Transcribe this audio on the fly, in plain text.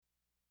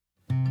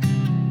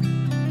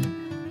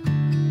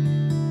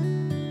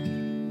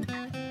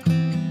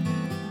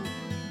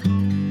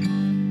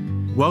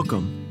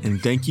Welcome,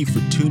 and thank you for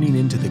tuning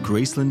into the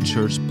Graceland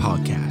Church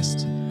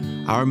podcast.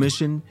 Our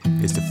mission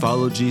is to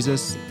follow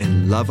Jesus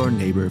and love our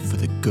neighbor for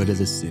the good of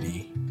the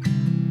city.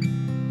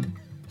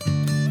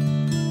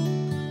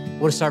 I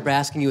want to start by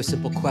asking you a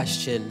simple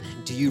question.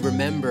 Do you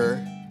remember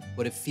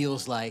what it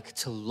feels like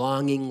to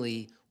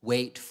longingly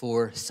wait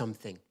for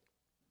something?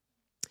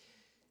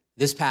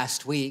 This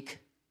past week,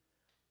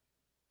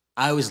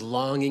 I was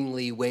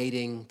longingly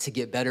waiting to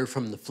get better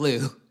from the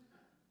flu.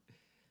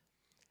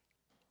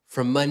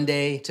 From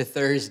Monday to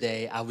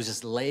Thursday, I was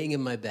just laying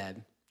in my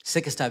bed,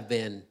 sickest I've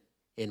been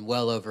in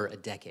well over a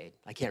decade.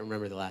 I can't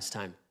remember the last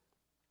time.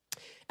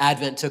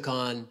 Advent took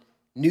on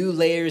new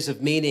layers of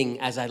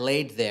meaning as I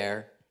laid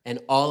there, and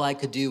all I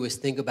could do was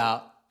think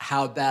about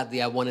how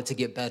badly I wanted to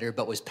get better,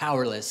 but was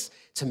powerless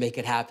to make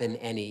it happen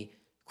any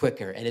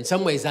quicker. And in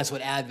some ways, that's what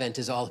Advent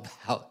is all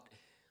about,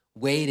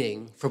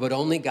 waiting for what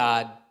only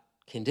God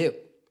can do.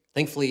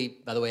 Thankfully,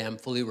 by the way, I'm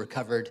fully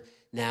recovered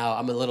now.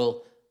 I'm a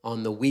little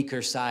on the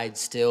weaker side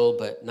still,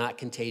 but not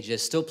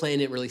contagious. Still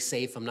playing it really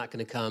safe. I'm not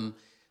going to come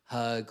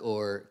hug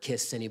or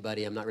kiss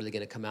anybody. I'm not really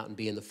going to come out and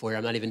be in the foyer.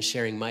 I'm not even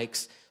sharing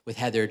mics with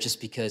Heather just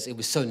because it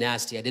was so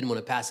nasty. I didn't want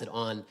to pass it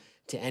on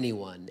to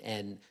anyone.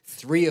 And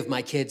 3 of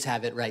my kids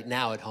have it right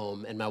now at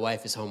home, and my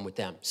wife is home with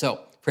them. So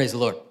praise the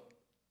Lord.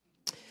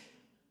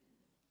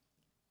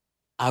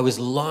 I was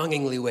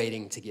longingly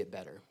waiting to get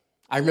better.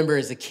 I remember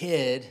as a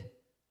kid,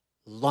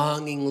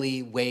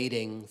 longingly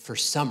waiting for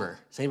summer.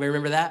 Does anybody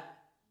remember that?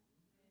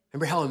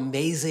 Remember how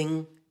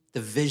amazing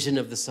the vision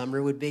of the summer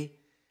would be?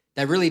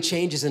 That really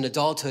changes in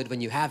adulthood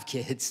when you have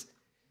kids,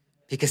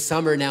 because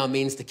summer now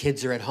means the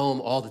kids are at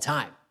home all the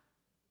time.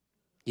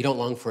 You don't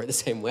long for it the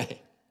same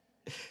way.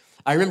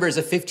 I remember as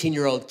a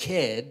 15-year-old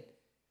kid,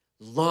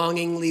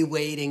 longingly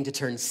waiting to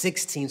turn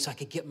 16 so I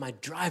could get my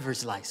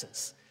driver's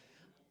license.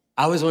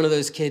 I was one of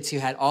those kids who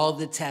had all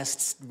the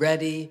tests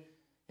ready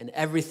and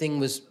everything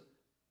was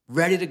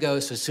ready to go,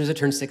 so as soon as I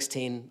turned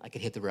 16, I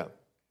could hit the road.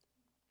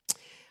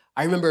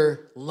 I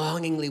remember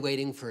longingly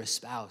waiting for a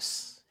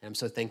spouse, and I'm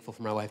so thankful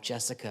for my wife,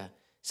 Jessica.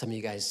 Some of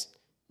you guys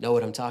know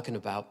what I'm talking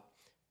about.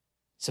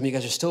 Some of you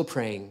guys are still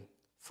praying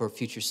for a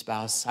future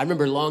spouse. I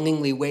remember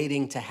longingly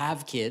waiting to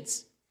have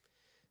kids.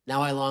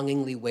 Now I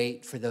longingly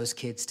wait for those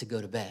kids to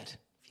go to bed,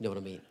 if you know what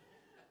I mean.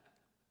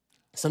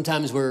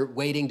 Sometimes we're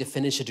waiting to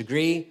finish a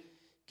degree,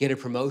 get a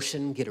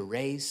promotion, get a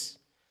raise.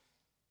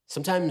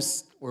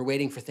 Sometimes we're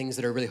waiting for things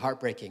that are really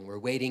heartbreaking. We're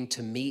waiting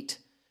to meet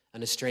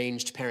an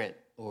estranged parent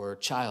or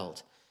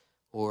child,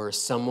 or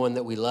someone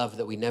that we love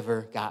that we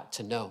never got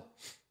to know.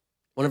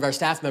 One of our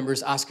staff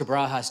members, Oscar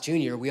Barajas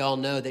Jr., we all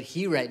know that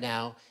he right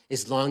now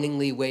is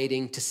longingly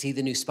waiting to see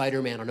the new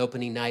Spider-Man on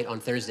opening night on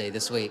Thursday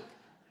this week.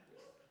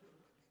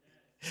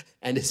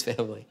 And his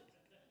family.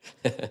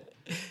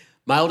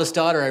 My oldest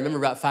daughter, I remember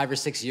about 5 or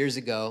 6 years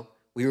ago,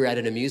 we were at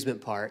an amusement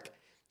park,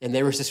 and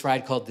there was this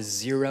ride called the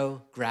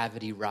Zero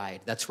Gravity Ride.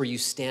 That's where you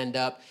stand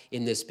up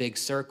in this big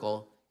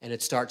circle, and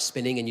it starts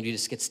spinning, and you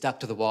just get stuck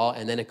to the wall,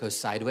 and then it goes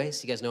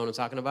sideways. You guys know what I'm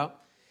talking about?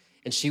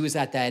 And she was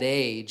at that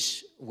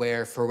age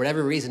where, for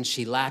whatever reason,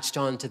 she latched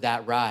onto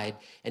that ride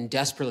and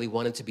desperately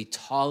wanted to be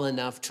tall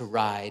enough to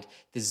ride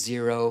the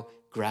Zero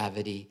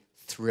Gravity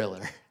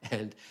Thriller.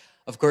 And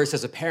of course,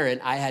 as a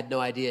parent, I had no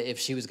idea if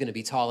she was going to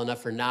be tall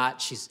enough or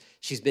not.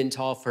 She's been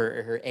tall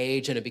for her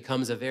age, and it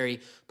becomes a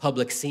very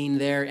public scene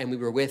there. And we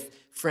were with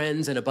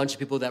friends and a bunch of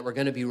people that were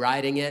going to be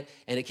riding it.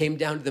 And it came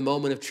down to the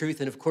moment of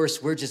truth. And of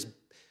course, we're just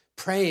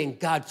praying,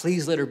 God,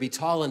 please let her be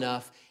tall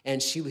enough. And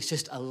she was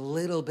just a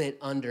little bit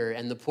under.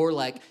 And the poor,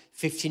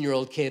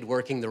 15-year-old kid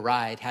working the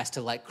ride has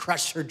to,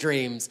 crush her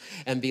dreams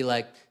and be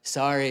like,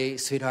 sorry,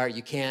 sweetheart,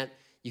 you can't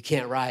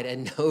ride.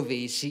 And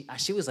Novi, she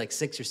was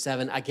 6 or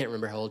 7. I can't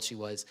remember how old she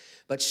was.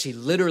 But she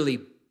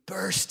literally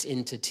burst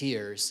into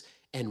tears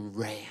and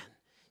ran.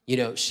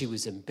 She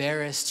was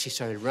embarrassed. She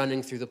started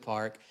running through the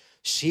park.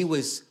 She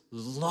was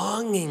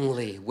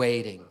longingly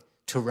waiting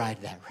to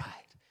ride that ride.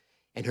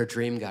 And her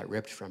dream got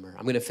ripped from her.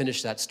 I'm going to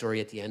finish that story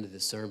at the end of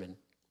the sermon.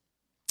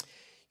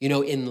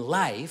 In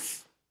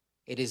life,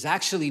 it is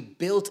actually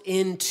built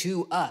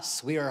into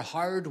us. We are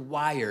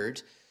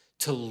hardwired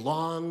to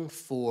long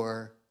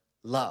for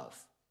love,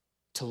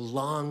 to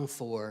long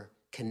for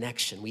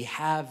connection. We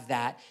have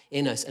that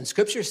in us. And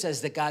Scripture says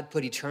that God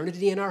put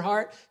eternity in our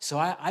heart. So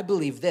I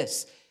believe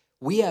this.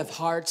 We have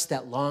hearts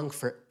that long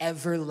for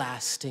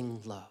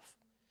everlasting love.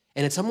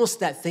 And it's almost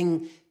that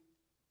thing,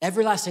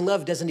 everlasting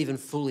love doesn't even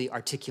fully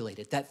articulate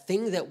it. That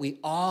thing that we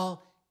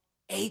all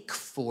ache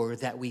for,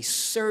 that we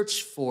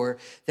search for,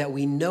 that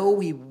we know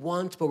we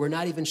want, but we're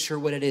not even sure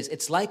what it is.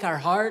 It's like our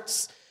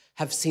hearts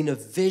have seen a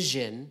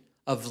vision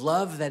of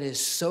love that is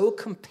so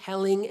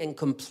compelling and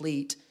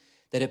complete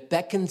that it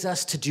beckons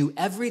us to do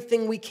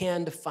everything we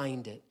can to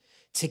find it,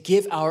 to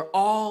give our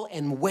all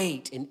and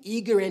wait in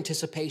eager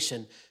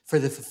anticipation for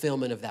the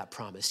fulfillment of that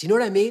promise. You know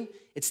what I mean?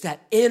 It's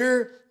that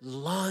inner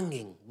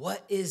longing.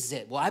 What is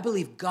it? Well, I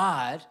believe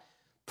God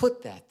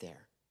put that there.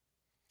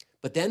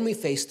 But then we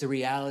face the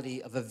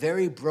reality of a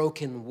very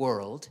broken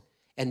world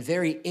and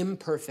very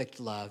imperfect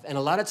love. And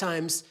a lot of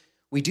times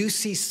we do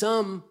see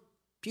some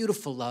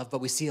beautiful love,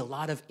 but we see a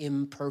lot of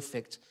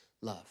imperfect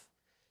love.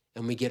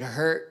 And we get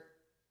hurt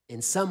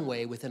in some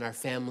way within our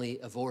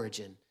family of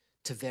origin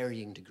to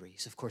varying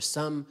degrees. Of course,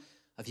 some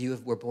of you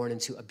were born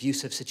into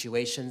abusive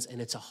situations,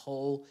 and it's a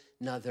whole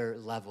nother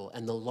level.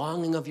 And the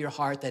longing of your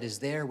heart that is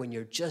there when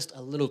you're just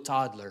a little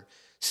toddler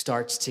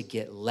starts to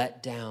get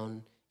let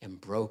down and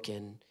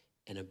broken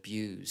and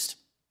abused.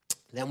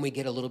 Then we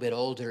get a little bit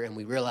older and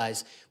we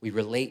realize we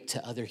relate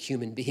to other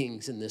human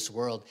beings in this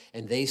world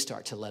and they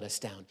start to let us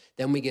down.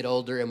 Then we get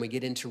older and we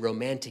get into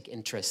romantic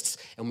interests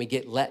and we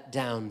get let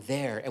down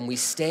there and we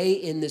stay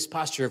in this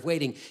posture of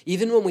waiting.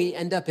 Even when we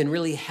end up in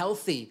really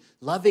healthy,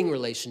 loving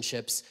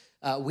relationships,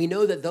 we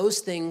know that those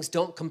things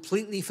don't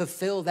completely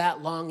fulfill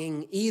that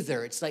longing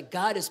either. It's like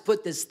God has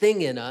put this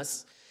thing in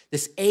us,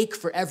 this ache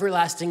for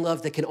everlasting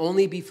love that can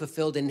only be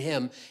fulfilled in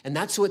him. And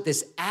that's what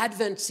this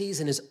Advent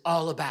season is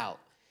all about.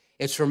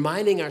 It's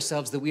reminding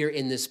ourselves that we are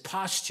in this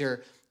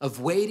posture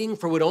of waiting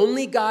for what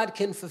only God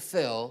can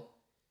fulfill,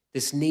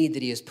 this need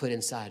that he has put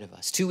inside of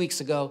us. 2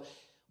 weeks ago,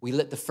 we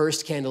lit the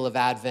first candle of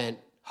Advent,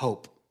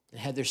 hope.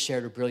 And Heather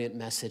shared a brilliant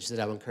message that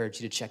I would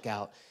encourage you to check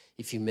out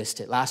if you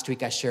missed it. Last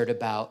week, I shared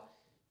about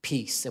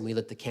peace, and we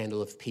lit the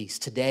candle of peace.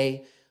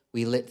 Today,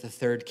 we lit the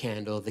third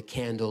candle, the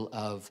candle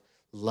of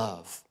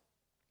love.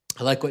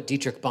 I like what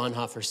Dietrich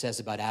Bonhoeffer says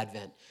about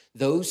Advent.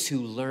 Those who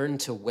learn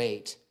to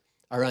wait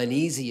are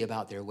uneasy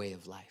about their way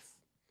of life,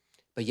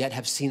 but yet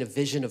have seen a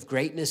vision of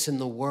greatness in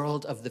the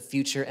world of the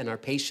future and are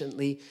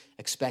patiently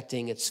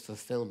expecting its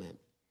fulfillment.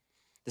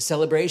 The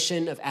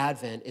celebration of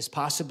Advent is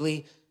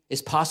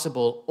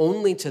possible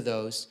only to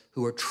those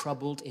who are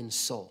troubled in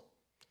soul,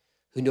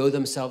 who know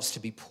themselves to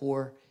be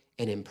poor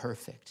and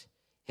imperfect,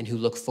 and who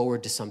look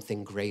forward to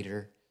something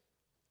greater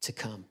to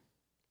come.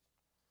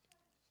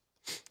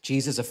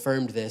 Jesus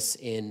affirmed this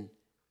in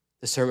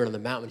the Sermon on the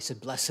Mount when he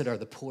said, "Blessed are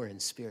the poor in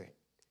spirit."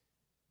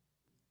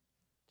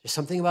 There's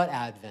something about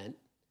Advent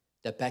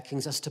that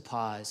beckons us to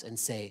pause and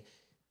say,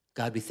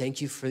 God, we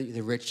thank you for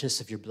the richness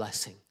of your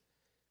blessing,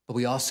 but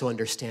we also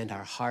understand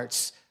our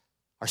hearts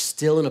are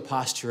still in a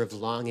posture of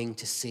longing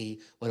to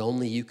see what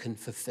only you can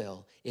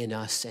fulfill in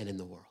us and in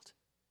the world.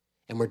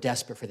 And we're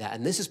desperate for that.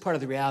 And this is part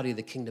of the reality of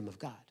the kingdom of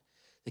God.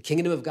 The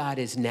kingdom of God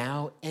is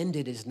now and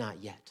it is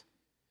not yet.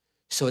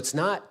 So it's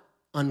not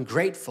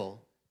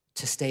ungrateful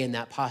to stay in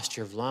that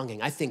posture of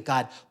longing. I think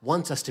God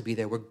wants us to be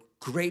there. We're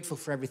grateful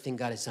for everything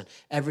God has done,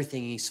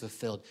 everything he's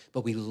fulfilled,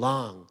 but we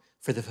long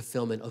for the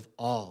fulfillment of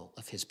all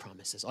of his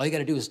promises. All you got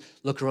to do is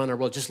look around our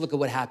world. Just look at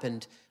what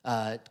happened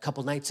a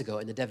couple nights ago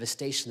and the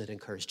devastation that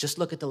occurs. Just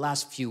look at the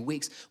last few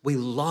weeks. We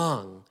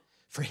long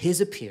for his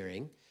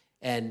appearing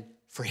and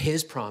for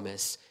his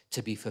promise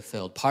to be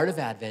fulfilled. Part of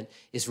Advent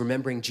is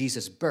remembering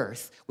Jesus'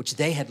 birth, which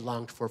they had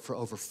longed for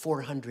over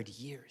 400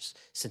 years,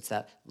 since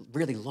that,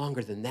 really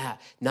longer than that,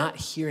 not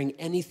hearing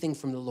anything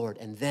from the Lord,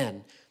 and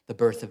then the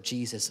birth of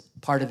Jesus.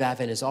 Part of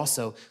Advent is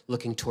also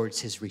looking towards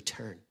his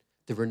return,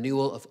 the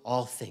renewal of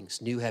all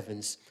things, new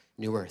heavens,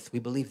 new earth. We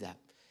believe that.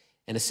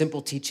 And a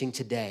simple teaching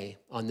today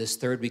on this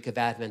third week of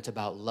Advent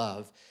about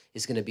love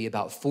is going to be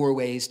about 4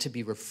 ways to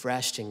be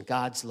refreshed in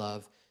God's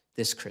love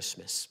this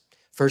Christmas.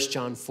 1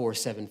 John 4,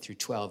 7 through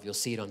 12. You'll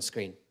see it on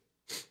screen.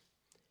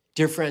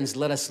 Dear friends,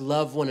 let us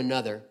love one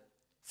another,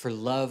 for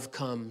love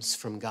comes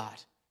from God.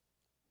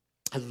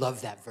 I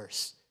love that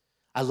verse.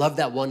 I love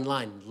that one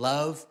line.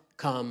 Love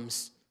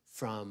comes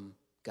from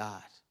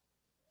God.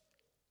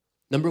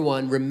 Number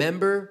 1,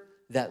 remember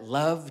that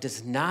love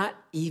does not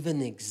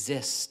even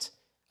exist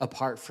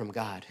apart from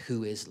God,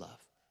 who is love.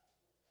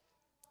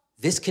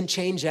 This can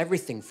change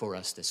everything for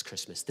us this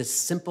Christmas, this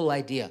simple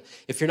idea.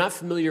 If you're not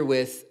familiar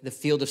with the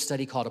field of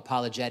study called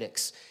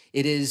apologetics,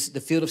 it is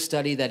the field of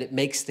study that it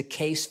makes the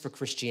case for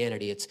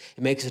Christianity. It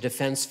makes a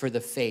defense for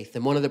the faith.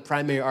 And one of the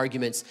primary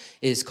arguments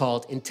is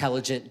called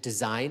intelligent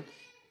design.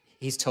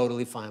 He's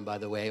totally fine, by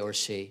the way, or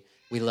she.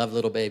 We love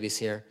little babies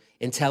here.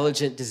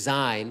 Intelligent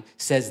design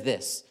says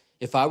this: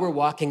 if I were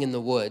walking in the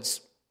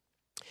woods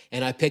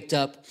and I picked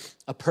up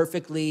a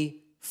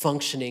perfectly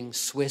functioning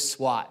Swiss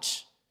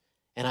watch,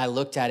 and I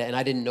looked at it and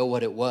I didn't know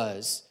what it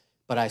was,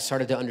 but I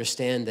started to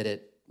understand that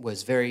it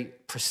was a very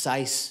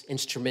precise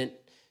instrument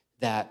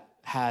that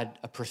had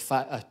a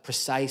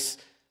precise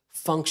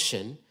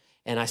function,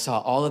 and I saw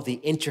all of the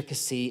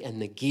intricacy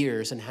and the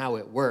gears and how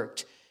it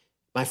worked.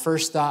 My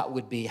first thought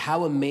would be,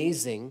 how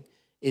amazing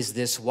is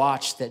this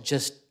watch that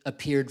just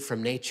appeared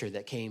from nature,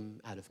 that came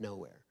out of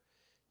nowhere?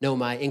 No,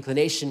 my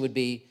inclination would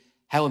be,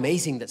 how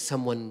amazing that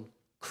someone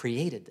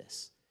created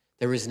this.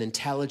 There was an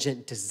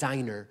intelligent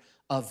designer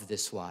of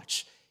this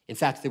watch. In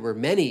fact, there were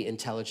many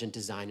intelligent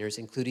designers,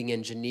 including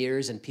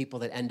engineers and people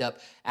that end up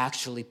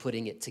actually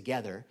putting it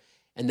together.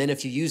 And then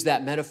if you use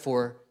that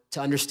metaphor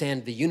to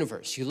understand the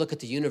universe, you look at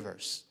the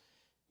universe,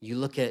 you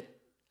look at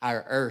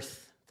our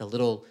earth, the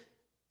little,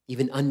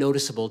 even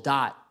unnoticeable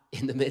dot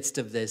in the midst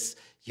of this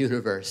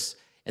universe.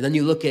 And then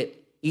you look at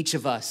each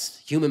of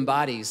us, human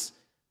bodies,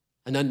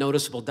 an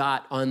unnoticeable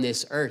dot on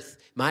this earth.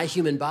 My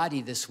human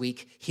body this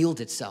week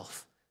healed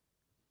itself.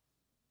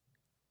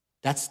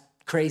 That's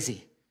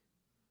crazy.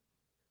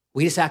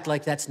 We just act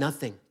like that's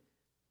nothing.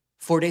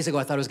 4 days ago,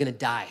 I thought I was going to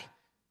die.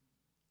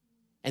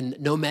 And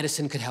no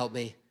medicine could help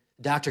me.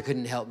 The doctor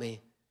couldn't help me.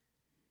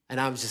 And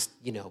I was just,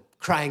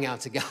 crying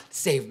out to God,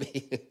 save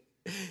me.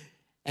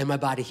 And my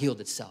body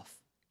healed itself.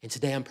 And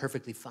today I'm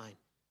perfectly fine.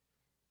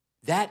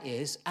 That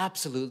is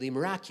absolutely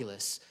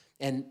miraculous.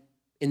 And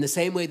in the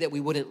same way that we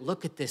wouldn't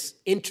look at this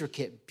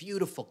intricate,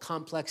 beautiful,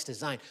 complex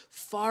design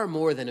far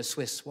more than a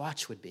Swiss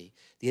watch would be,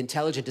 the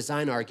intelligent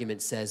design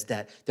argument says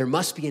that there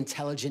must be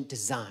intelligent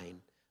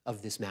design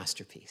of this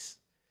masterpiece,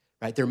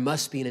 right? There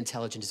must be an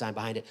intelligent design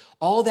behind it.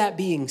 All that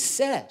being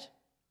said,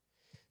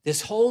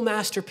 this whole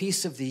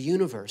masterpiece of the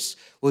universe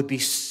would be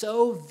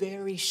so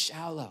very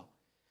shallow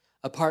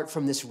apart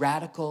from this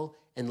radical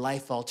and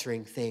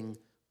life-altering thing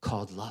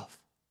called love.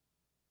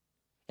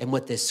 And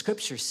what this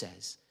scripture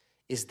says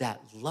is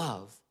that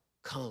love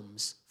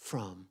comes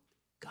from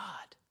God.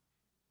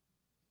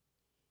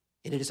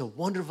 And it is a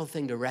wonderful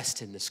thing to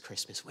rest in this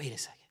Christmas. Wait a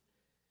second.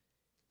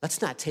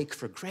 Let's not take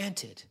for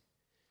granted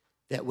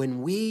that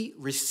when we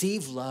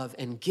receive love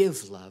and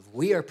give love,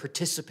 we are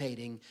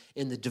participating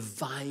in the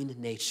divine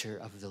nature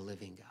of the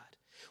living God.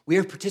 We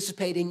are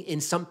participating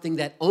in something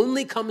that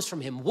only comes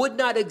from him, would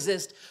not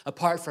exist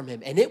apart from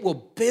him. And it will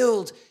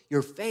build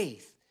your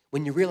faith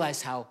when you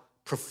realize how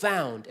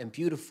profound and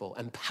beautiful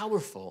and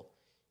powerful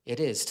it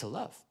is to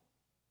love.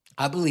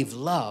 I believe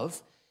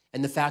love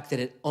and the fact that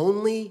it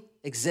only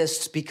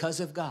exists because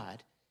of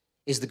God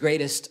is the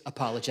greatest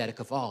apologetic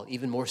of all,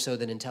 even more so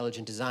than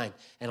intelligent design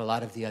and a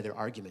lot of the other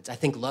arguments. I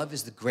think love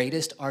is the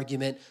greatest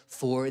argument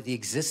for the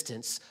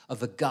existence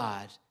of a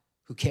God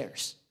who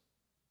cares.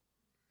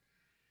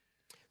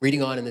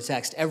 Reading on in the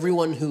text,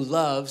 everyone who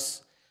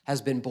loves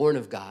has been born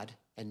of God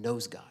and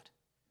knows God.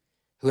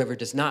 Whoever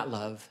does not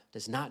love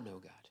does not know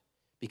God,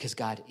 because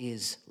God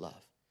is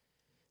love.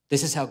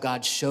 This is how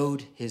God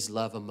showed his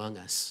love among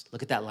us.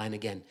 Look at that line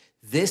again.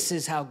 This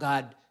is how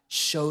God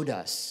showed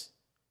us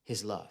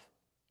his love.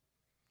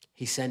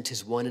 He sent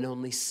his one and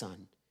only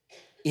Son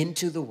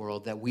into the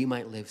world that we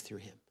might live through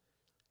him.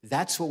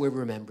 That's what we're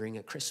remembering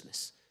at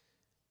Christmas.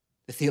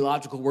 The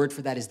theological word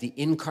for that is the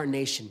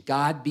incarnation.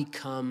 God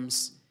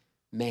becomes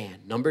man.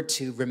 Number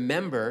 2,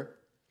 remember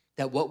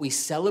that what we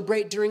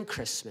celebrate during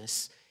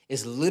Christmas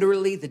is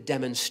literally the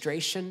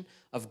demonstration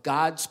of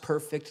God's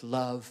perfect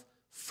love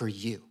for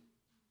you.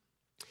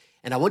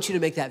 And I want you to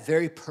make that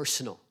very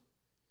personal.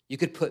 You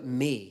could put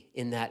me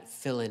in that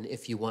fill-in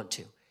if you want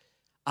to.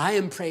 I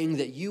am praying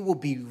that you will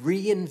be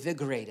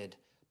reinvigorated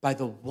by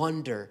the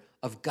wonder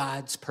of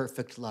God's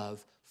perfect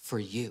love for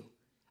you.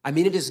 I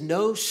mean, it is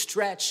no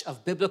stretch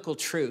of biblical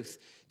truth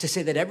to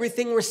say that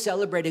everything we're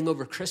celebrating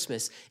over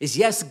Christmas is,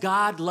 yes,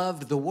 God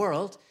loved the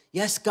world.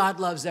 Yes, God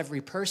loves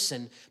every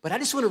person. But I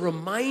just want to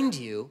remind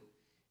you,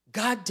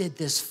 God did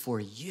this for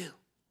you.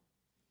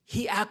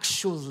 He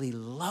actually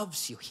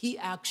loves you. He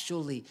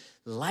actually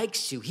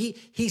likes you.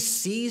 He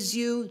sees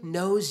you,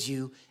 knows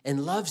you,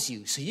 and loves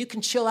you. So you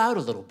can chill out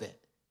a little bit.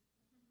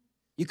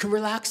 You can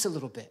relax a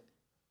little bit.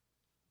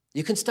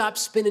 You can stop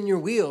spinning your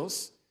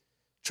wheels,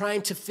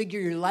 trying to figure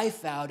your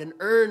life out and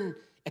earn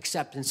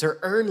acceptance or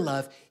earn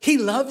love. He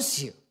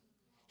loves you.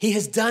 He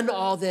has done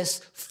all this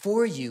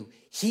for you.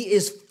 He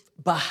is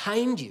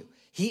behind you.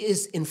 He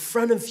is in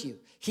front of you.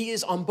 He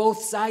is on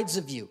both sides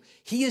of you.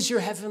 He is your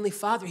heavenly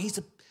Father. He's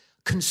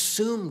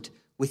consumed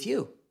with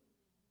you.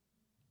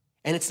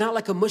 And it's not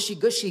like a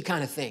mushy-gushy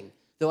kind of thing,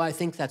 though I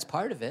think that's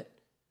part of it.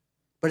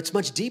 But it's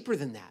much deeper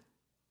than that.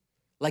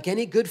 Like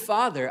any good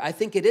father, I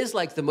think it is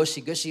like the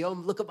mushy-gushy. Oh,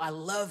 look, I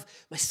love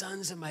my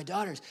sons and my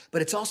daughters.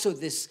 But it's also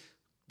this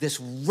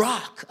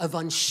rock of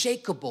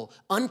unshakable,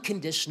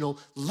 unconditional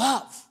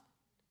love.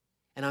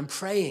 And I'm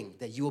praying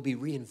that you will be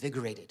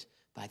reinvigorated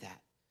by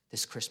that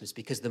this Christmas,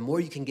 because the more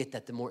you can get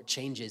that, the more it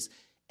changes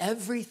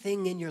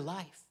everything in your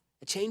life.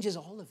 It changes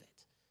all of it.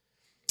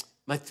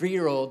 My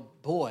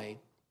 3-year-old boy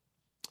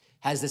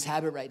has this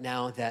habit right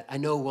now that I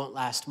know won't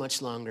last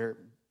much longer,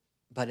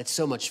 but it's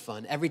so much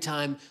fun. Every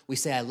time we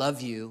say I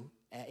love you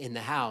in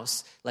the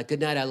house, like good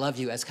night, I love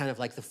you, as kind of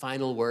like the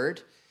final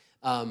word,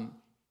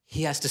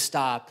 he has to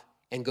stop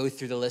and go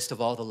through the list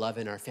of all the love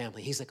in our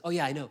family. He's like, oh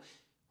yeah, I know.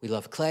 We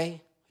love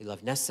Clay, we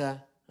love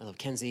Nessa, I love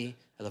Kenzie,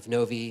 I love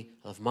Novi,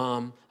 I love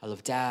Mom, I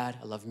love Dad,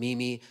 I love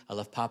Mimi, I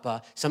love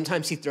Papa.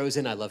 Sometimes he throws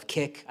in, I love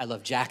Kick, I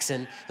love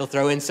Jackson. He'll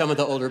throw in some of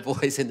the older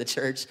boys in the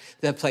church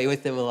that play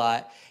with him a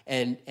lot.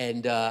 And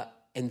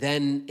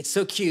then it's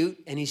so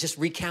cute, and he's just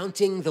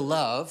recounting the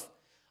love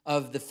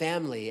of the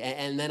family.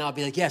 And then I'll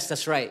be like, yes,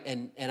 that's right.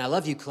 And I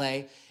love you,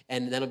 Clay.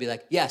 And then I'll be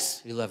like,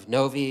 yes, we love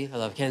Novi, I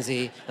love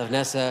Kenzie, I love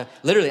Nessa.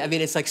 Literally, I mean,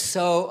 it's like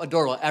so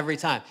adorable every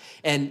time.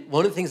 And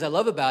one of the things I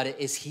love about it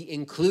is he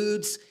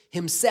includes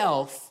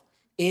himself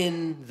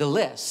in the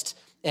list.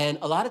 And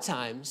a lot of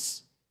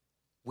times,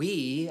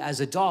 we as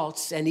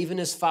adults and even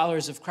as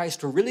followers of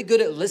Christ, we're really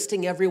good at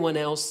listing everyone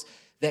else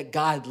that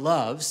God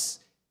loves,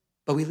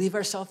 but we leave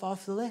ourselves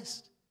off the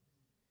list.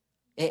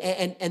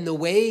 And the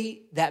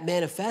way that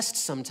manifests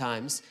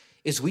sometimes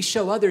is we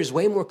show others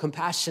way more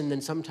compassion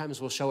than sometimes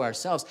we'll show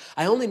ourselves.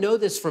 I only know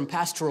this from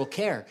pastoral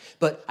care,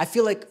 but I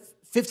feel like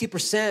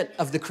 50%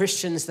 of the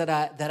Christians that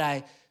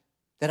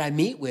that I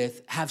meet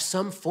with have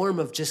some form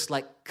of just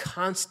like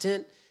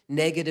constant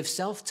negative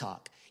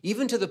self-talk,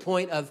 even to the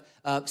point of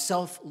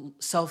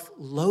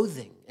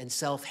self-loathing and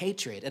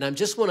self-hatred. And I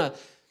just want to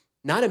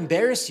not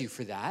embarrass you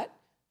for that,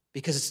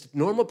 because it's a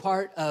normal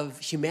part of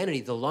humanity.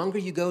 The longer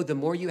you go, the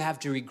more you have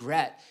to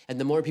regret, and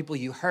the more people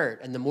you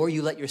hurt, and the more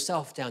you let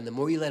yourself down, the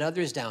more you let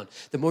others down,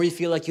 the more you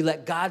feel like you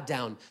let God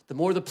down, the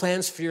more the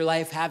plans for your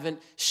life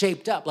haven't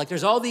shaped up. Like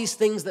there's all these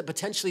things that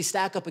potentially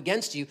stack up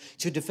against you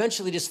to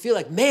eventually just feel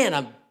like, man,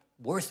 I'm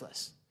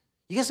worthless.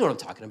 You guys know what I'm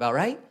talking about,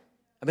 right?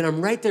 I mean,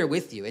 I'm right there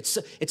with you. It's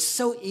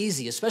so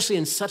easy, especially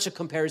in such a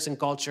comparison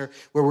culture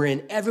where we're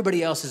in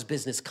everybody else's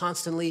business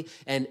constantly,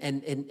 and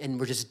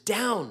we're just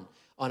down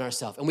on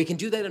ourselves. And we can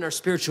do that in our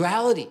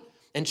spirituality.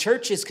 And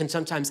churches can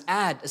sometimes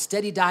add a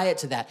steady diet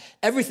to that.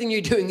 Everything you're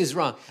doing is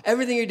wrong.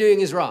 Everything you're doing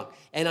is wrong.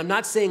 And I'm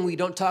not saying we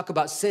don't talk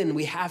about sin.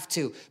 We have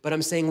to. But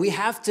I'm saying we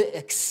have to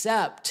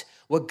accept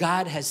what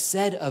God has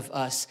said of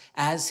us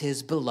as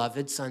his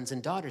beloved sons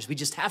and daughters. We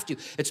just have to.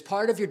 It's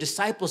part of your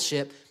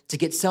discipleship to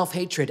get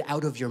self-hatred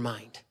out of your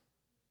mind.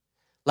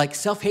 Like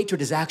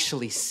self-hatred is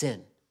actually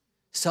sin.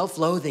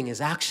 Self-loathing is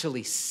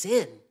actually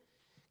sin.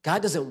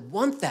 God doesn't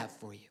want that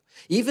for you.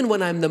 Even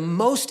when I'm the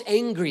most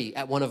angry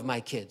at one of my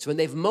kids, when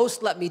they've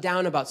most let me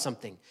down about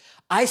something,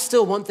 I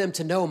still want them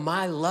to know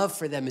my love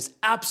for them is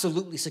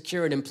absolutely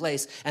secure and in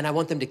place, and I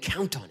want them to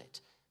count on it,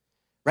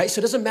 right? So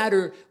it doesn't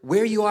matter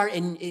where you are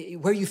and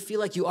where you feel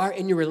like you are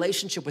in your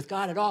relationship with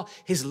God at all.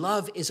 His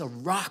love is a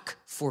rock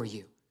for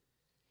you.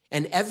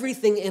 And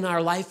everything in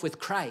our life with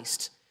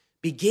Christ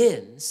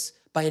begins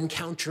by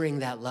encountering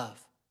that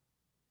love.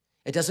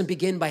 It doesn't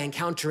begin by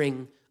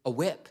encountering a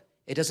whip.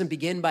 It doesn't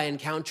begin by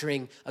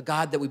encountering a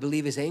God that we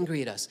believe is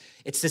angry at us.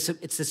 It's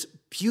this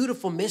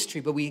beautiful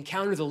mystery, but we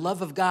encounter the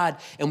love of God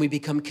and we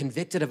become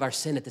convicted of our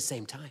sin at the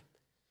same time.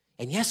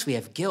 And yes, we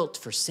have guilt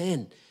for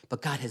sin,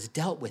 but God has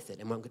dealt with it.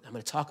 And I'm going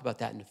to talk about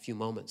that in a few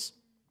moments.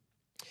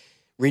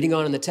 Reading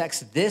on in the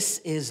text, this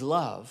is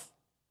love,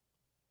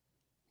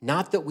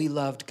 not that we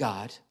loved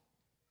God.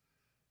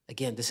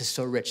 Again, this is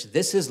so rich.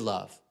 This is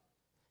love,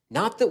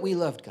 not that we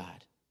loved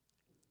God,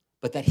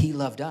 but that he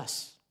loved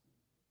us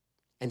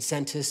and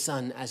sent his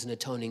son as an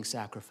atoning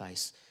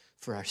sacrifice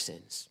for our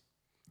sins.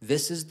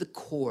 This is the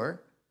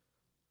core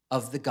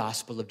of the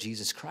gospel of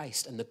Jesus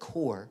Christ and the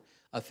core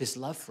of his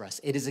love for us.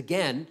 It is,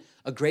 again,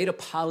 a great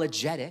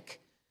apologetic,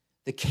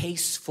 the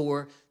case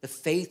for the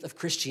faith of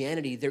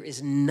Christianity. There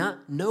is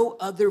no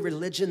other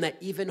religion that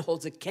even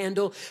holds a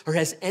candle or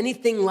has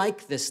anything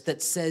like this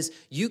that says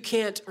you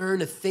can't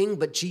earn a thing,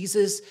 but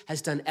Jesus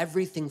has done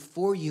everything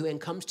for you and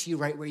comes to you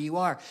right where you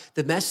are.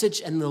 The message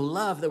and the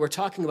love that we're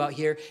talking about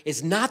here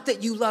is not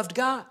that you loved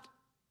God.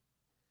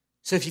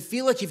 So if you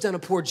feel like you've done a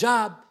poor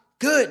job,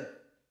 good.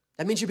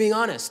 That means you're being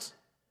honest.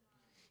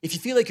 If you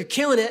feel like you're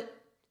killing it,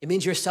 it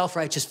means you're a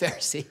self-righteous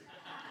Pharisee.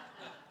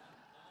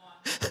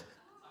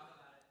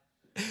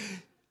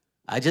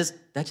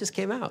 That just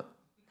came out.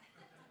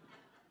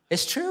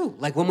 It's true.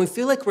 Like when we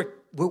feel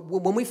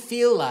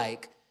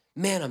like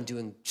man, I'm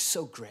doing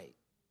so great.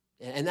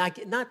 And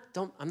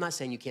I'm not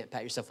saying you can't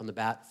pat yourself on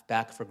the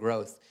back for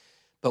growth,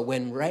 but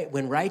when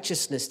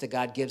righteousness that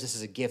God gives us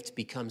as a gift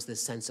becomes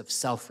this sense of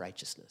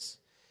self-righteousness,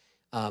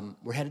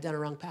 we're headed down a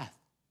wrong path.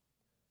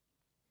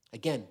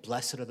 Again,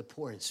 blessed are the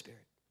poor in spirit.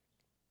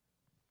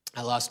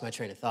 I lost my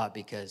train of thought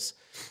because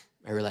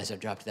I realized I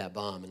dropped that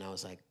bomb and I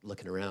was like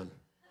looking around.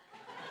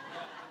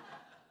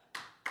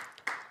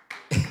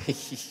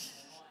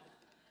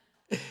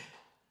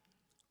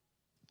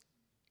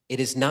 It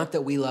is not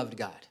that we loved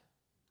God.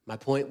 My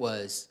point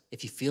was,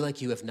 if you feel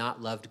like you have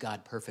not loved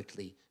God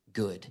perfectly,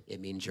 good. It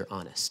means you're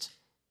honest.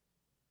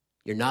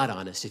 You're not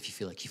honest if you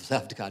feel like you've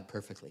loved God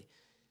perfectly.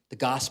 The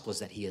gospel is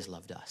that he has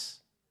loved us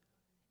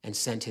and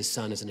sent his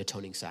son as an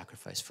atoning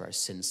sacrifice for our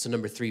sins. So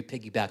number 3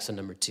 piggybacks on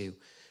number 2.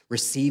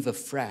 Receive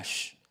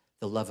afresh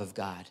the love of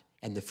God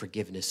and the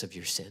forgiveness of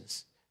your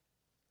sins.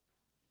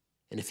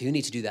 And if you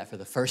need to do that for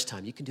the first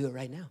time, you can do it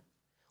right now.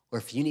 Or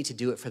if you need to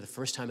do it for the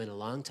first time in a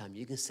long time,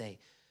 you can say,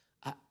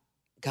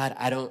 God,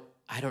 I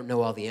don't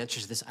know all the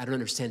answers to this. I don't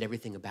understand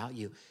everything about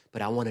you,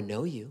 but I want to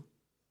know you,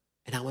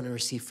 and I want to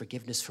receive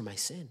forgiveness for my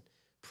sin.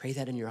 Pray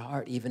that in your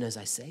heart, even as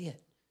I say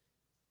it.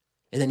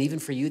 And then even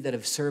for you that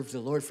have served the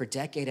Lord for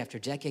decade after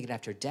decade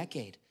after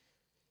decade,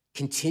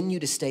 continue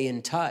to stay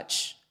in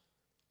touch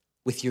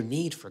with your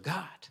need for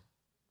God.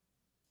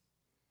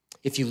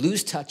 If you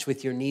lose touch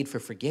with your need for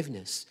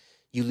forgiveness,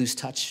 you lose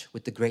touch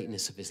with the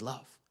greatness of his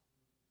love,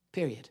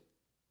 period.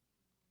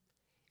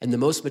 And the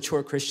most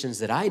mature Christians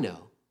that I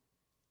know,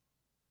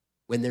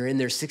 when they're in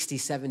their 60s,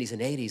 70s,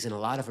 and 80s, and a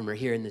lot of them are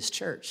here in this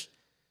church,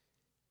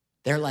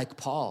 they're like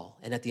Paul,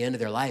 and at the end of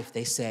their life,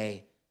 they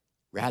say,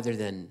 rather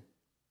than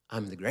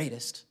I'm the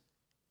greatest,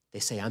 they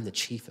say I'm the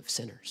chief of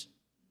sinners.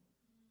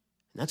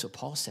 And that's what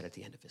Paul said at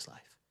the end of his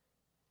life.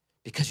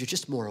 Because you're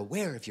just more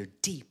aware of your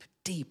deep,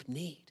 deep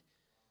need.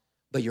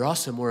 But you're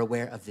also more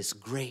aware of this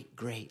great,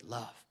 great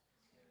love.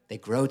 They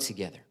grow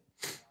together.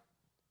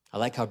 I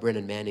like how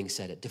Brennan Manning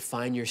said it.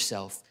 Define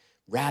yourself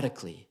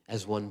radically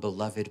as one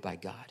beloved by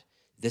God.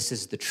 This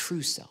is the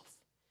true self.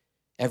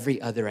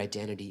 Every other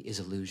identity is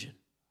illusion.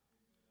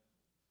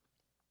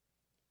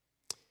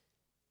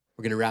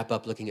 We're going to wrap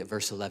up looking at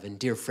verse 11.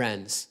 Dear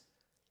friends,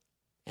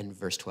 and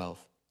verse 12.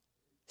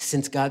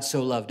 Since God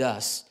so loved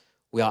us,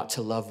 we ought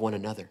to love one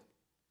another.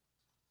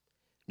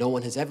 No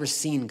one has ever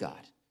seen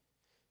God,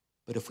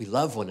 but if we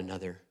love one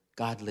another,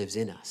 God lives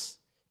in us,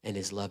 and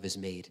his love is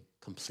made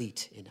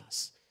complete in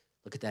us.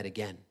 Look at that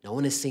again. No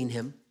one has seen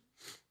him.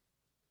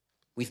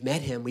 We've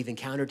met him. We've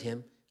encountered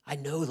him. I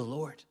know the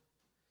Lord.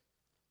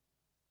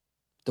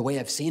 The way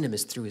I've seen him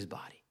is through his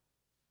body.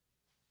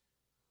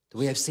 The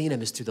way I've seen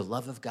him is through the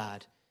love of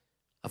God,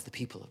 of the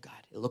people of God.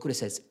 Look what it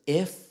says.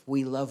 If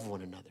we love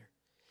one another,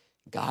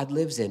 God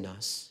lives in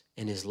us,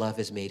 and his love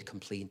is made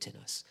complete in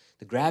us.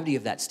 The gravity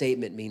of that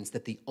statement means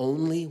that the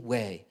only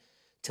way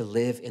to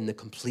live in the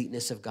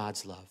completeness of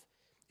God's love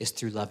is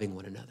through loving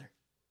one another.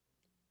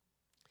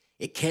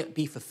 It can't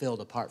be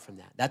fulfilled apart from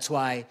that. That's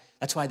why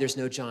there's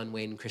no John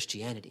Wayne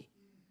Christianity.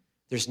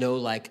 There's no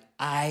like,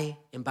 I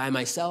am by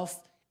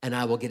myself and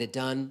I will get it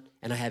done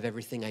and I have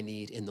everything I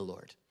need in the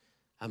Lord.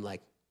 I'm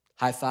like,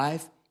 high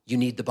five, you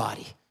need the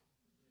body.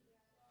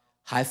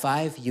 High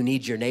five, you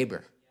need your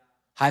neighbor.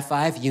 High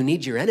five, you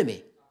need your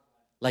enemy.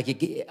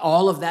 Like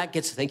all of that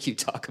gets, thank you,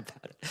 talk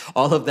about it.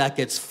 All of that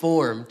gets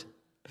formed.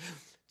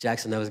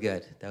 Jackson, that was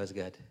good. That was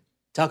good.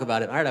 Talk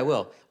about it. All right, I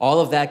will.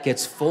 All of that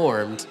gets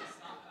formed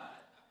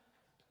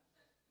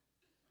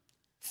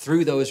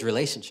through those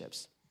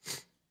relationships.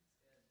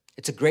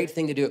 It's a great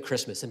thing to do at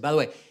Christmas. And by the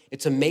way,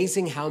 it's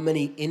amazing how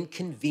many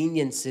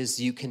inconveniences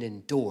you can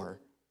endure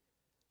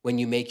when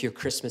you make your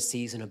Christmas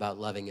season about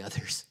loving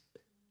others.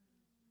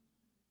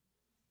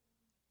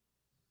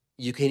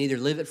 You can either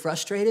live it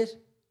frustrated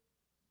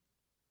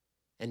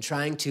and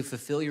trying to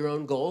fulfill your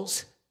own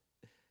goals,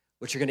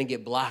 which are going to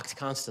get blocked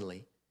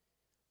constantly,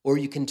 or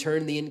you can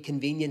turn the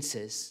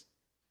inconveniences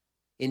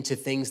into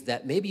things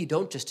that maybe you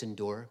don't just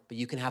endure, but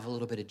you can have a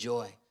little bit of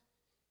joy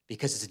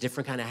because it's a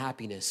different kind of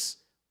happiness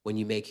when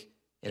you make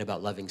it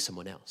about loving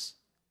someone else.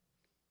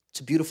 It's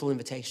a beautiful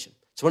invitation.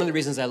 It's one of the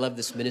reasons I love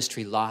this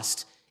ministry,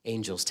 Lost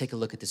Angels. Take a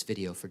look at this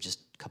video for just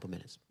a couple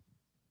minutes.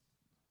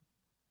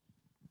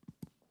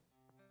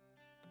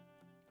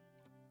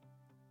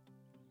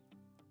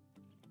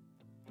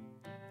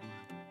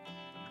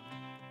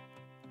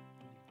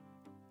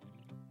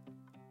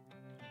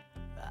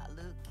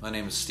 My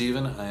name is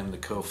Steven. I am the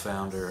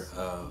co-founder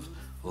of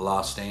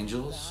Lost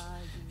Angels.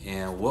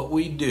 And what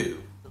we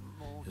do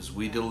is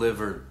we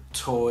deliver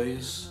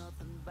toys,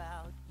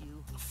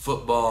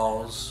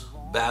 footballs,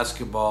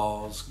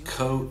 basketballs,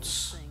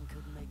 coats,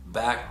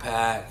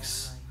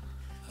 backpacks,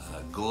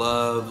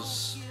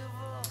 gloves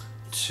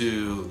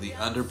to the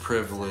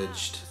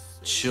underprivileged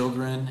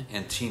children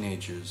and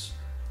teenagers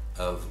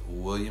of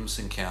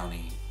Williamson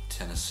County,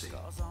 Tennessee.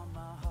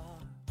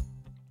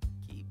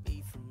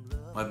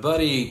 My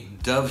buddy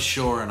Dove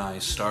Shore and I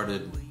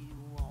started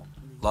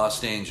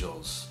Lost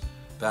Angels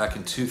back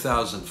in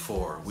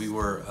 2004. We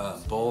were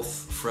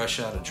both fresh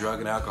out of drug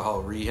and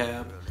alcohol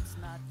rehab,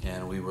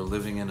 and we were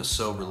living in a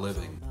sober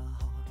living.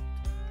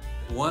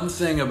 One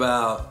thing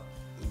about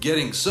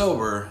getting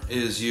sober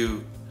is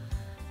you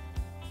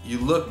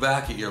look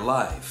back at your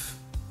life,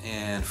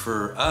 and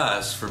for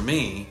us, for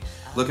me,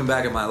 looking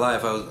back at my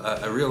life,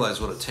 I realized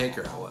what a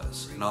taker I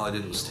was, and all I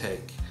did was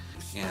take.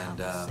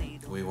 And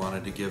we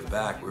wanted to give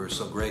back. We were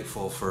so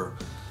grateful for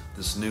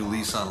this new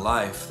lease on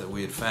life that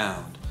we had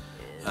found,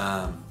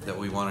 that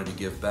we wanted to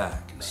give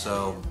back.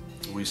 So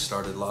we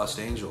started Lost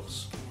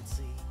Angels.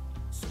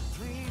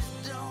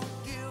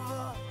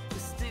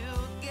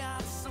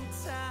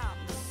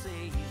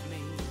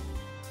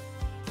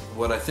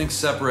 What I think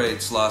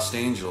separates Lost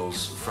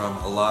Angels from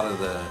a lot of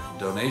the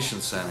donation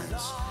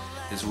centers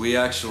is we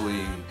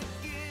actually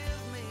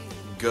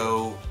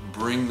go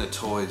bring the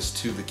toys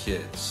to the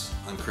kids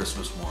on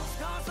Christmas morning.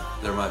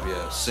 There might be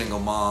a single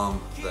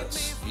mom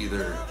that's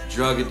either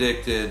drug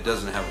addicted,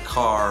 doesn't have a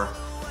car,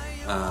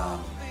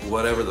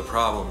 whatever the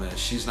problem is,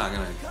 she's not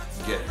going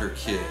to get her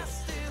kid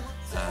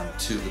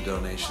to the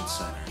donation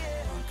center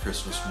on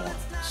Christmas morning.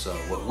 So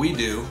what we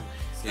do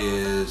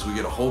is we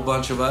get a whole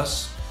bunch of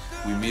us,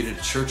 we meet at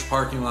a church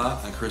parking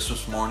lot on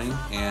Christmas morning,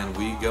 and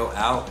we go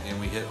out and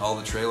we hit all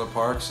the trailer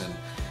parks,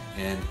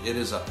 and it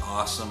is an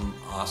awesome,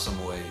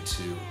 awesome way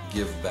to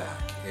give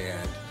back.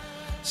 And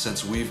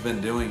since we've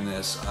been doing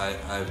this,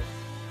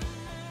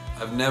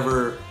 I've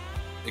never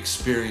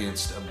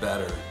experienced a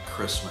better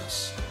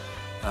Christmas,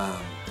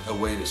 a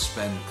way to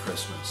spend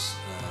Christmas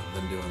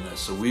than doing this.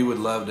 So we would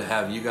love to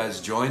have you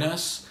guys join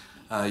us,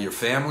 your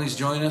families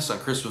join us on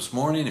Christmas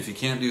morning. If you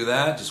can't do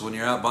that, just when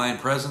you're out buying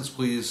presents,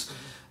 please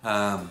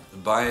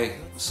buy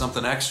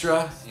something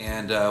extra,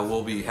 and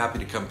we'll be happy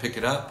to come pick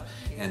it up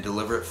and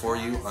deliver it for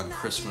you on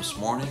Christmas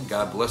morning.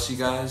 God bless you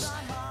guys,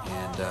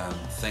 and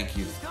thank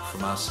you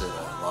from us at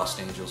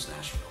Lost Angels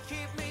Nashville.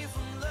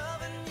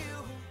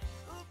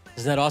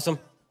 Isn't that awesome?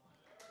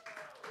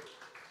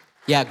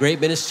 Yeah, great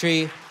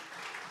ministry.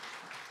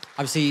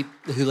 Obviously,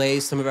 who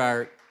lays some of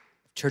our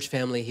church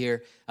family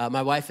here.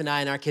 My wife and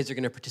I and our kids are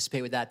going to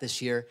participate with that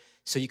this year.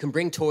 So you can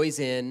bring toys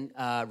in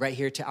right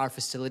here to our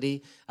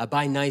facility,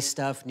 buy nice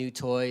stuff, new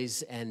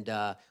toys, and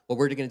what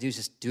we're going to do is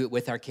just do it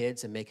with our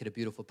kids and make it a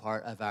beautiful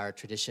part of our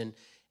tradition.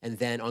 And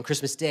then on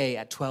Christmas Day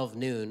at 12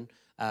 noon,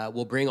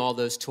 we'll bring all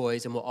those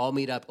toys, and we'll all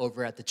meet up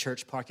over at the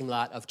church parking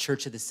lot of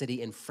Church of the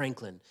City in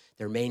Franklin,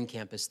 their main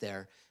campus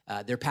there.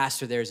 Their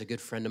pastor there is a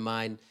good friend of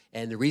mine,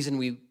 and the reason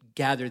we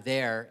gather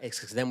there is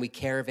because then we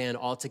caravan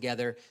all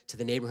together to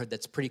the neighborhood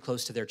that's pretty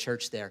close to their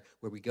church there,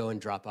 where we go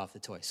and drop off the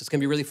toys. So it's going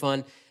to be really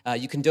fun.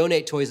 You can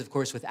donate toys, of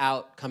course,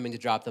 without coming to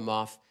drop them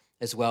off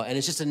as well. And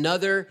it's just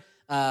another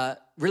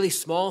really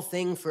small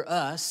thing for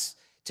us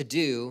to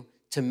do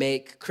to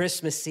make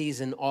Christmas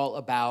season all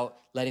about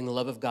letting the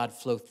love of God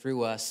flow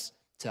through us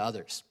to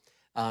others.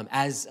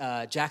 As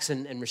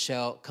Jackson and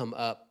Rochelle come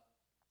up,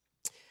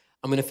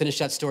 I'm going to finish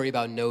that story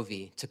about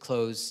Novi to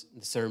close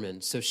the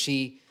sermon. So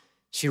she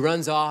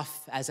runs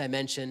off, as I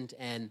mentioned,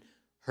 and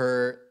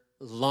her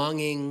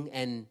longing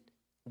and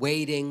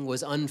waiting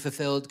was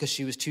unfulfilled because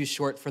she was too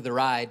short for the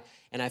ride.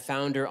 And I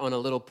found her on a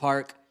little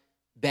park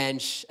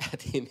bench at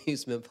the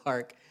amusement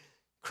park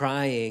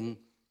crying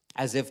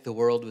as if the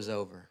world was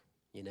over,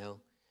 you know?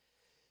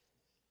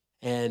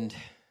 And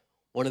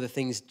one of the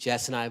things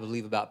Jess and I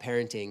believe about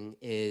parenting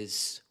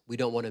is we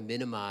don't want to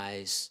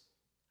minimize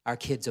our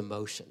kids'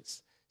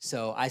 emotions.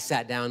 So I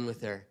sat down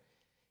with her,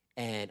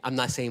 and I'm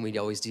not saying we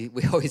always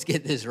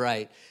get this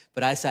right,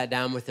 but I sat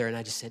down with her and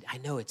I just said, I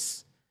know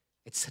it's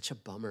such a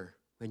bummer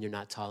when you're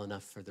not tall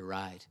enough for the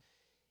ride.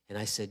 And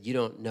I said, you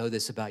don't know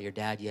this about your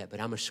dad yet,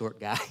 but I'm a short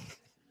guy.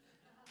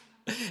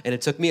 And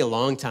it took me a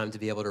long time to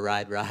be able to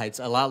ride rides,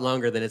 a lot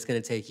longer than it's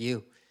going to take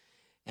you.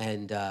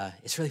 And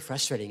it's really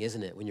frustrating,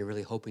 isn't it, when you're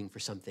really hoping for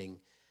something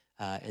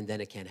and then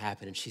it can't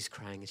happen. And she's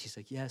crying, and she's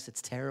like, yes,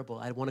 it's terrible.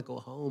 I want to go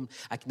home.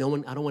 I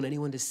don't want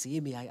anyone to see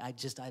me.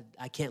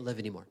 I can't live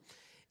anymore.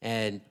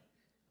 And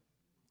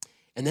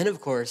then,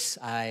 of course,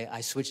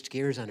 I switched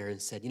gears on her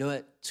and said, you know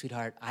what,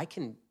 sweetheart, I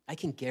can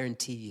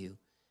guarantee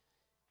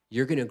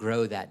you're going to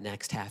grow that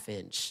next half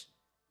inch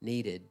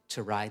needed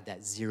to ride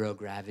that zero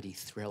gravity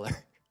thriller.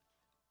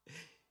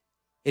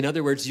 In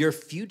other words, your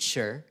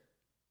future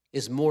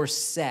is more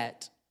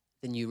set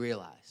than you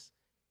realize.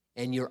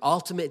 And your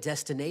ultimate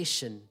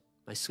destination,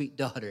 my sweet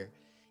daughter,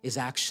 is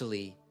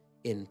actually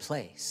in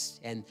place.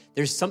 And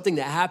there's something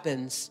that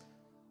happens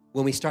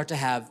when we start to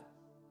have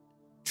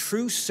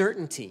true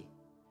certainty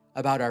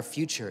about our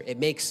future. It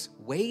makes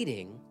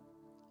waiting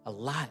a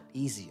lot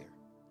easier.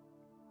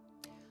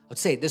 I'd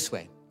say it this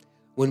way.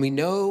 When we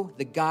know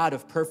the God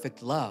of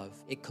perfect love,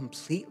 it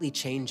completely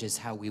changes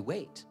how we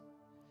wait.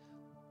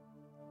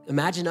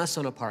 Imagine us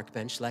on a park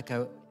bench like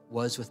I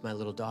was with my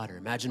little daughter.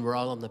 Imagine we're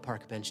all on the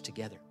park bench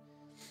together.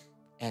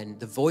 And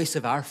the voice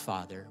of our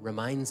Father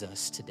reminds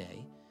us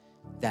today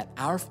that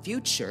our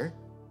future,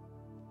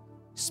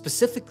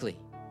 specifically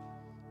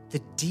the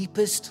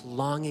deepest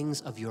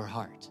longings of your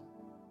heart,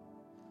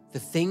 the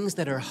things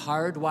that are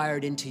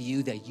hardwired into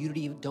you that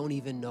you don't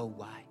even know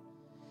why,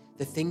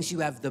 the things you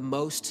have the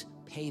most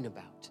pain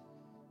about,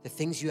 the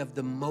things you have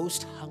the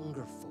most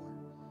hunger for,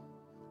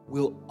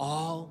 will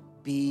all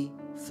be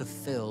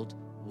fulfilled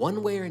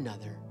one way or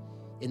another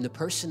in the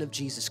person of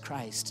Jesus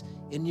Christ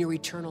in your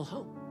eternal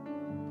home.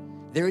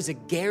 There is a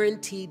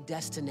guaranteed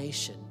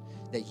destination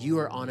that you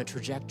are on a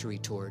trajectory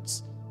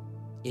towards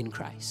in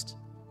Christ.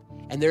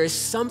 And there is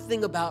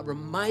something about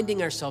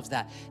reminding ourselves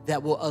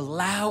that will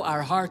allow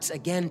our hearts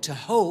again to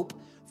hope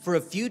for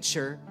a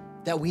future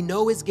that we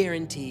know is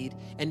guaranteed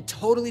and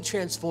totally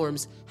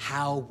transforms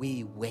how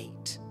we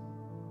wait.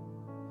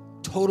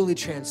 Totally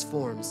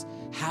transforms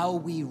how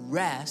we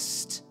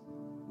rest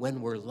when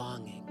we're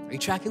longing. Are you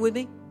tracking with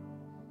me?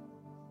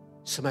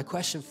 So my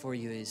question for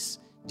you is,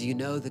 do you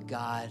know the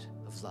God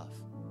of love?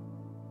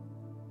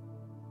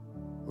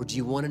 Or do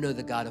you want to know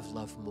the God of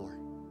love more?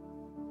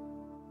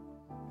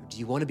 Or do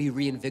you want to be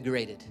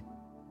reinvigorated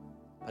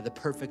by the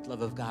perfect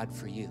love of God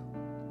for you?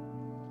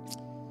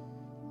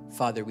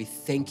 Father, we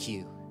thank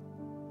you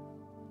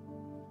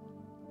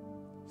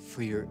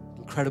for your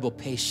incredible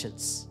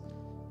patience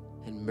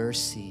and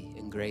mercy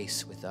and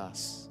grace with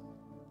us.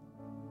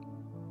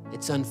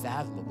 It's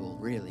unfathomable,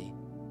 really.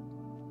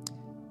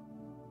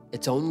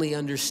 It's only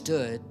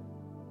understood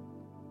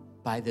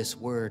by this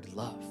word,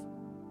 love.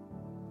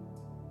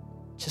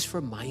 Just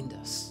remind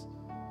us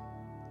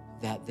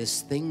that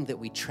this thing that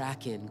we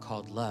track in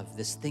called love,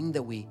 this thing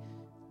that we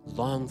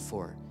long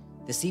for,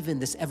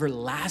 this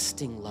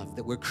everlasting love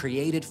that we're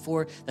created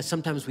for, that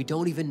sometimes we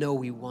don't even know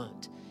we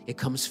want, it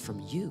comes from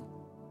you.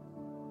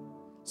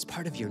 It's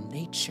part of your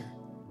nature.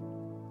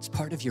 It's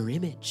part of your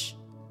image.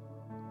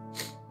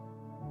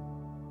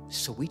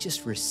 So we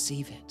just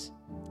receive it.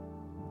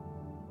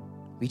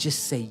 We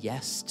just say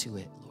yes to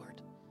it,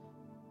 Lord.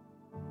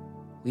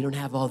 We don't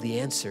have all the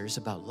answers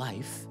about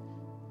life.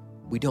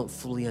 We don't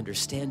fully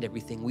understand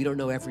everything. We don't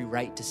know every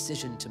right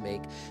decision to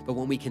make. But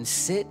when we can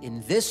sit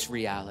in this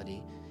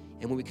reality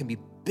and when we can be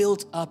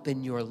built up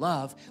in your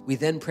love, we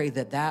then pray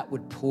that that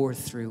would pour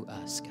through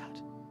us,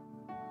 God.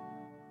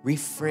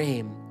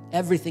 reframe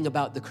everything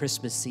about the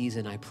Christmas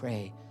season, I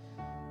pray,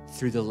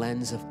 through the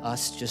lens of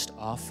us just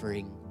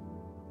offering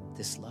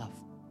this love.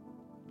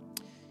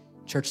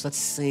 Church, let's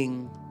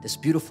sing this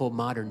beautiful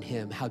modern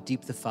hymn, How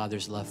Deep the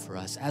Father's Love for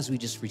Us, as we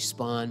just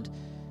respond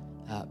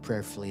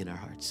prayerfully in our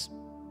hearts.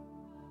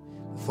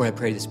 Before I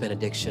pray this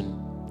benediction,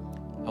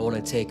 I want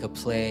to take a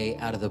play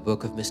out of the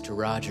book of Mr.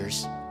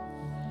 Rogers.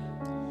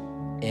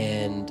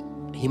 And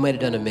he might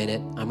have done a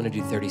minute. I'm going to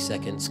do 30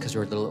 seconds because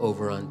we're a little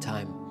over on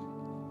time.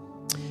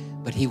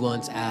 But he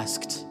once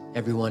asked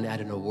everyone at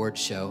an award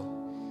show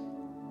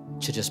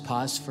to just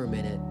pause for a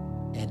minute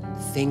and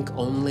think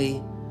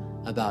only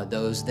about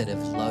those that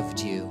have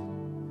loved you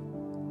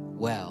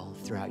well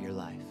throughout your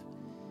life.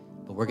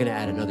 But we're going to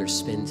add another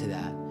spin to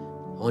that.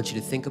 I want you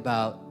to think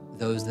about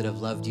those that have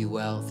loved you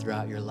well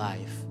throughout your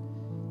life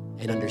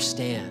and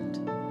understand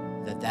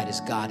that that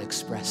is God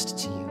expressed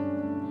to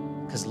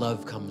you, because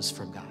love comes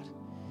from God.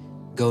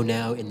 Go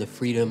now in the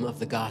freedom of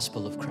the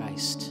gospel of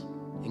Christ.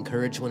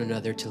 Encourage one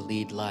another to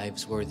lead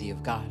lives worthy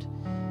of God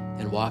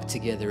and walk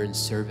together in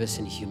service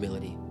and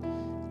humility.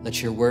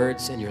 Let your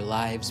words and your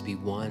lives be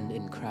one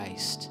in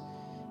Christ.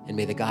 And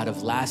may the God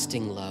of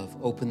lasting love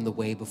open the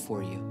way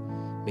before you.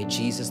 May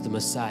Jesus, the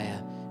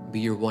Messiah, be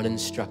your one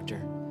instructor.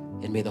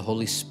 And may the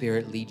Holy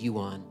Spirit lead you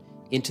on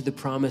into the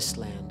promised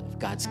land of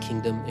God's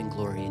kingdom and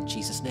glory. In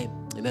Jesus' name,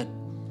 amen.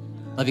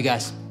 Love you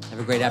guys. Have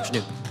a great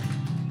afternoon.